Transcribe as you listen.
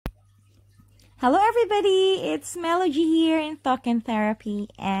Hello everybody, it's Melody here in Talking Therapy,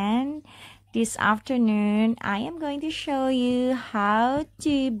 and this afternoon I am going to show you how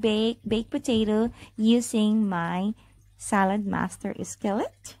to bake baked potato using my Salad Master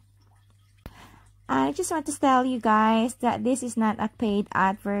skillet. I just want to tell you guys that this is not a paid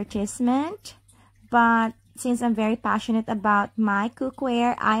advertisement, but since I'm very passionate about my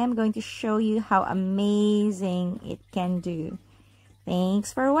cookware, I am going to show you how amazing it can do.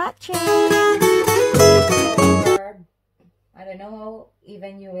 Thanks for watching. I don't know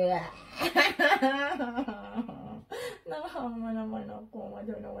even you will. I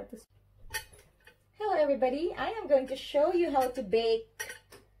don't know what to say. Hello everybody, I am going to show you how to bake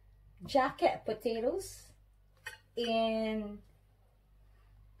jacket potatoes in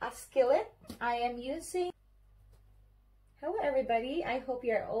a skillet. I am using. Hello everybody, I hope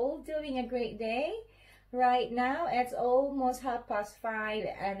you're all doing a great day. Right now, it's almost 5:30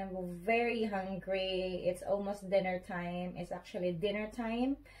 and I'm very hungry. It's almost dinner time. It's actually dinner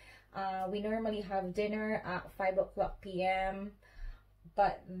time. We normally have dinner at 5 p.m.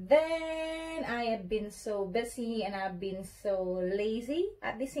 But then I have been so busy and I've been so lazy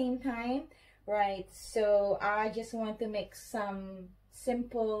at the same time. Right, so I just want to make some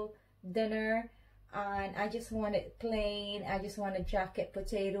simple dinner. And I just want it plain. I just want a jacket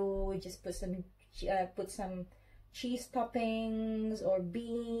potato. We just put some cheese toppings or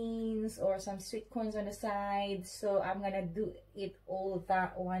beans or some sweet corns on the side. So I'm gonna do it all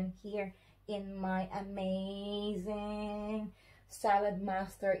that one here in my amazing Salad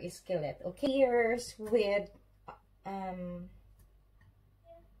Master skillet. Okay, here's with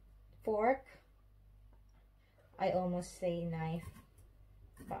fork. I almost say knife,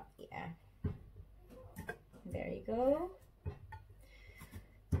 but yeah, there you go.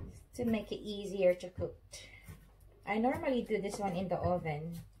 To make it easier to cook. I normally do this one in the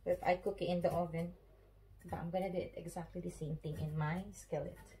oven, but I cook it in the oven. But I'm gonna do it exactly the same thing in my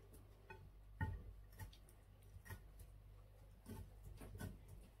skillet.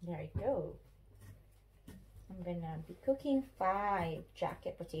 There you go. I'm gonna be cooking 5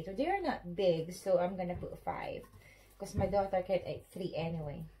 jacket potatoes. They are not big, so I'm gonna put 5 because my daughter can eat 3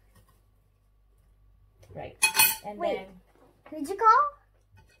 anyway. Right. And wait, then who'd you call?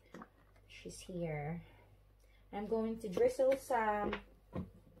 She's here. I'm going to drizzle some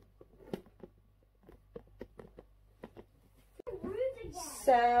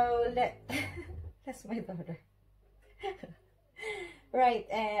that's my daughter. Right,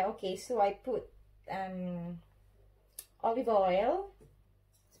 okay, so I put olive oil.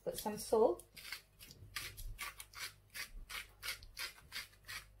 Let's put some salt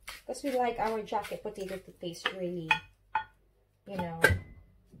because we like our jacket potato to taste really, you know,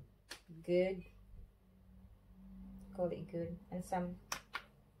 good. Call it good. And some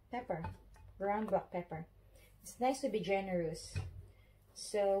pepper, ground black pepper. It's nice to be generous.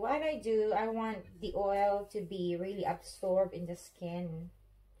 So what I do, I want the oil to be really absorbed in the skin.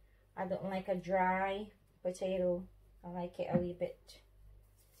 I don't like a dry potato. I like it a wee bit.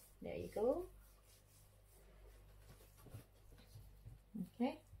 There you go.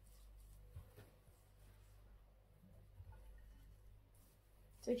 Okay.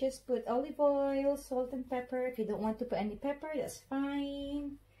 So just put olive oil, salt and pepper. If you don't want to put any pepper, that's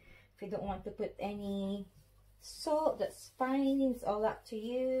fine. If you don't want to put any salt, that's fine. It's all up to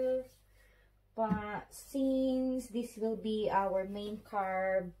you. But since this will be our main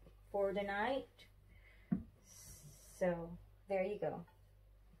carb for the night, so there you go.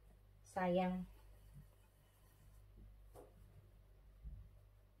 Sayang.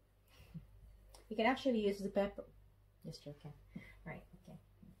 You can actually use the pepper. Just joking. Right, okay.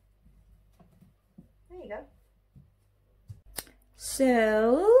 There you go.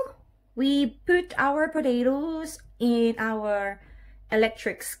 So we put our potatoes in our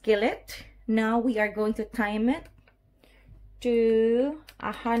electric skillet. Now we are going to time it to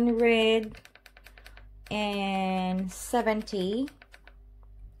 170.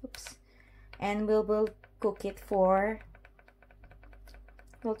 Oops. And we will cook it for,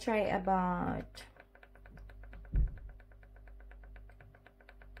 we'll try about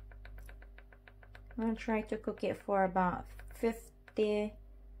I'll try to cook it for about 50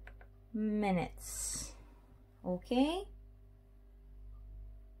 minutes. Okay?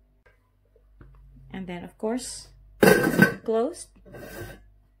 And then, of course, closed.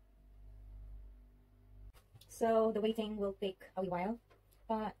 So the waiting will take a wee while,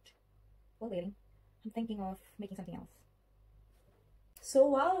 but while waiting, I'm thinking of making something else. So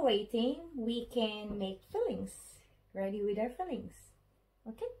while waiting, we can make fillings. Ready with our fillings.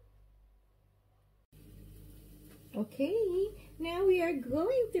 Okay? Okay, now we are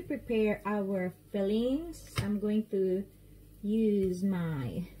going to prepare our fillings. I'm going to use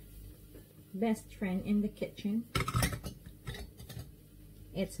my best friend in the kitchen.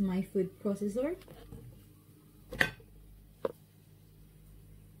 It's my food processor.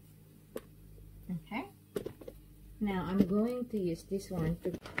 Okay, now I'm going to use this one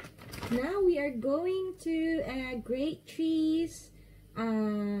to. Now we are going to grate cheese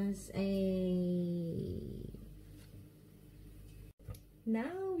as a.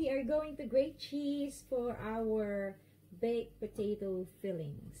 Now we are going to grate cheese for our baked potato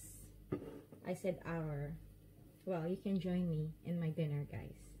fillings. I said our. Well, you can join me in my dinner,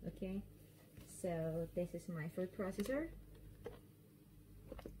 guys. Okay, so this is my food processor.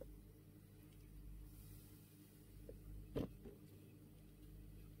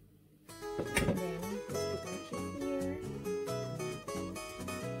 And then put my cheese here.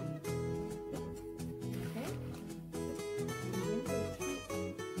 Okay.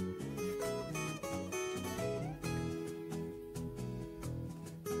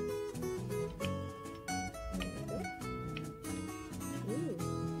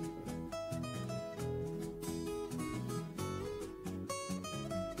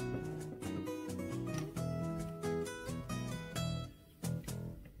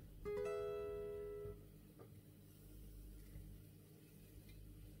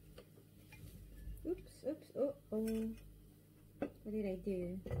 Oops, oh, what did I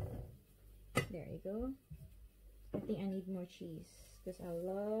do? There you go. I think I need more cheese because I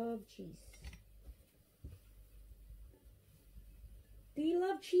love cheese. Do you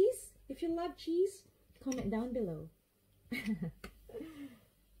love cheese? If you love cheese, comment down below.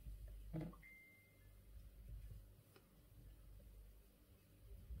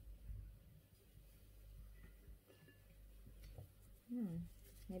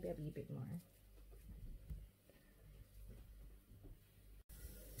 Maybe a little bit more.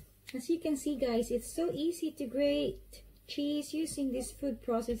 As you can see, guys, it's so easy to grate cheese using this food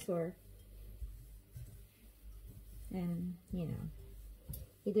processor. And, you know,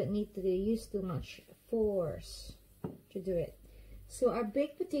 you don't need to use too much force to do it. So our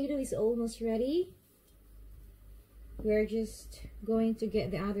baked potato is almost ready. We're just going to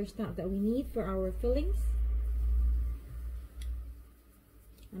get the other stuff that we need for our fillings.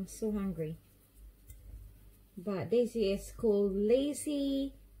 I'm so hungry. But this is called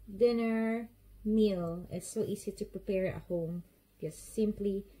lazy dinner meal. It's so easy to prepare at home. Just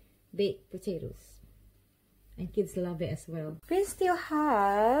simply bake potatoes, and kids love it as well. We still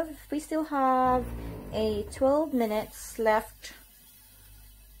have a 12 minutes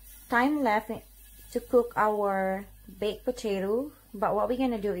time left to cook our baked potato. But what we're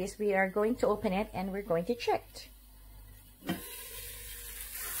gonna do is we are going to open it and we're going to check.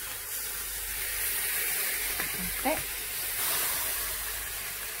 Okay.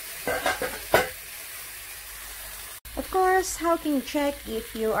 Of course, how can you check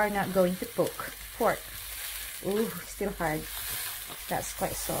if you are not going to cook pork? Ooh, still hard. That's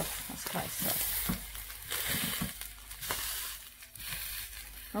quite soft. That's quite soft.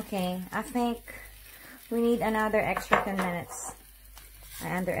 Okay, I think we need another extra 10 minutes.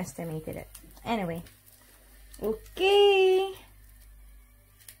 I underestimated it. Anyway. Okay.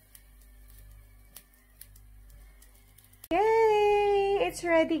 Yay! It's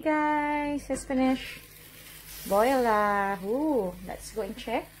ready, guys. Let's finish. Voila! Ooh, let's go and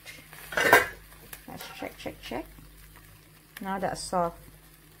check. Let's check. Now that's soft.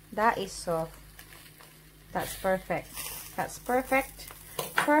 That is soft. That's perfect. That's perfect.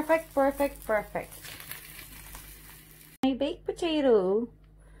 Perfect. My baked potato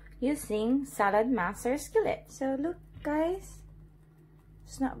using salad master skillet. So look, guys.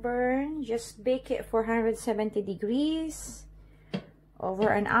 It's not burned. Just bake it for 170 degrees over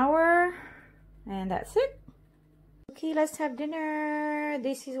an hour, and that's it. Okay, let's have dinner.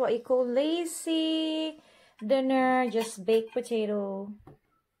 This is what you call lazy dinner. Just baked potato.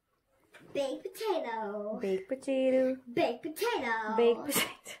 Baked potato. Baked potato. Baked potato. Baked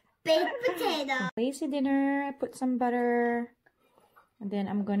potato. Baked potato. Lazy dinner. I put some butter, and then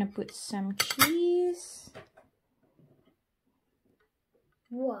I'm gonna put some cheese.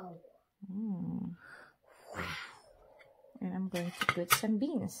 Whoa. Wow. And I'm going to put some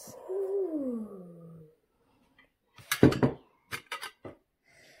beans. Ooh.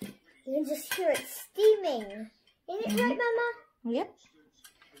 You can just hear it steaming. Isn't it right, Mama? Yep.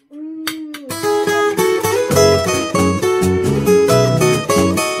 Mmm.